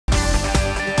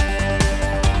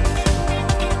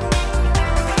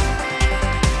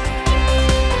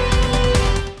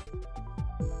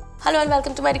Hello and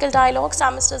welcome to Medical Dialogues.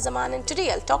 I'm Mr. Zaman and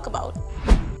today I'll talk about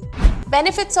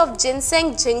benefits of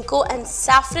ginseng, ginkgo and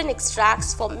saffron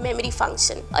extracts for memory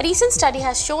function. A recent study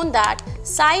has shown that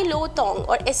SaiLuoTong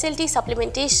or SLT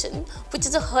supplementation, which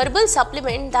is a herbal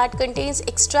supplement that contains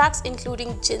extracts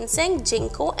including ginseng,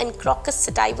 ginkgo and crocus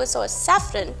sativus or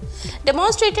saffron,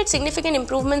 demonstrated significant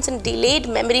improvements in delayed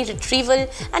memory retrieval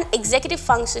and executive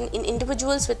function in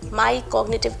individuals with mild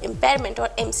cognitive impairment or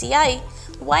MCI,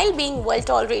 while being well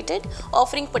tolerated,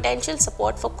 offering potential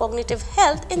support for cognitive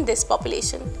health in this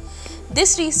population.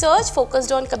 This research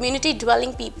focused on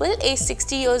community-dwelling people aged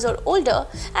 60 years or older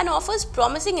and offers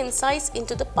promising insights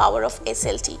into the power of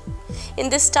SLT. In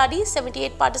this study,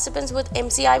 78 participants with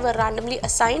MCI were randomly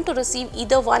assigned to receive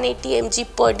either 180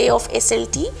 mg per day of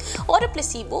SLT or a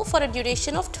placebo for a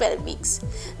duration of 12 weeks.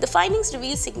 The findings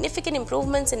reveal significant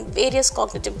improvements in various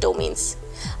cognitive domains.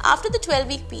 After the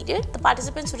 12-week period, the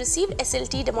participants who received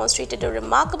SLT demonstrated a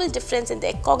remarkable difference in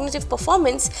their cognitive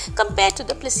performance compared to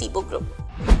the placebo group.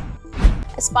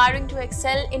 Aspiring to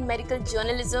excel in medical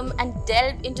journalism and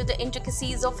delve into the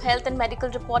intricacies of health and medical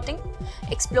reporting?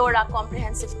 Explore our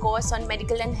comprehensive course on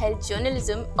medical and health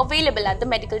journalism available at the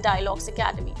Medical Dialogues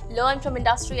Academy. Learn from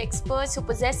industry experts who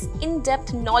possess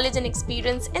in-depth knowledge and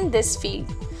experience in this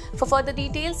field. For further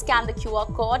details, scan the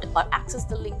QR code or access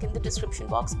the link in the description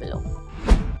box below.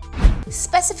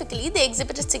 Specifically, they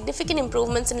exhibited significant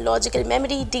improvements in logical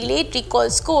memory, delayed recall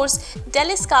scores,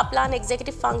 Dellis-Kaplan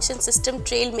Executive Function System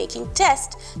Trail Making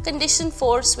Test, Condition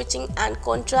 4 Switching and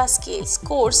Contrast Scale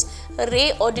scores,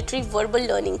 Ray Auditory Verbal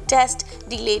Learning Test,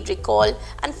 Delayed Recall,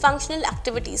 and Functional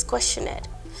Activities Questionnaire.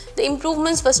 The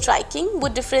improvements were striking,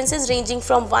 with differences ranging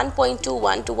from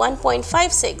 1.21 to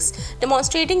 1.56,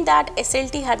 demonstrating that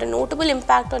SLT had a notable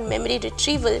impact on memory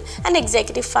retrieval and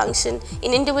executive function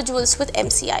in individuals with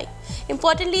MCI.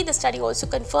 Importantly, the study also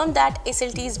confirmed that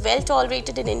SLT is well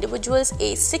tolerated in individuals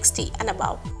aged 60 and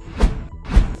above.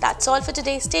 That's all for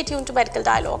today. Stay tuned to Medical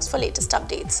Dialogues for latest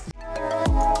updates.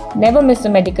 Never miss a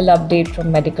medical update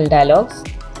from Medical Dialogues.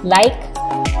 Like,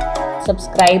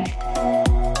 subscribe,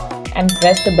 and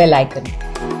press the bell icon.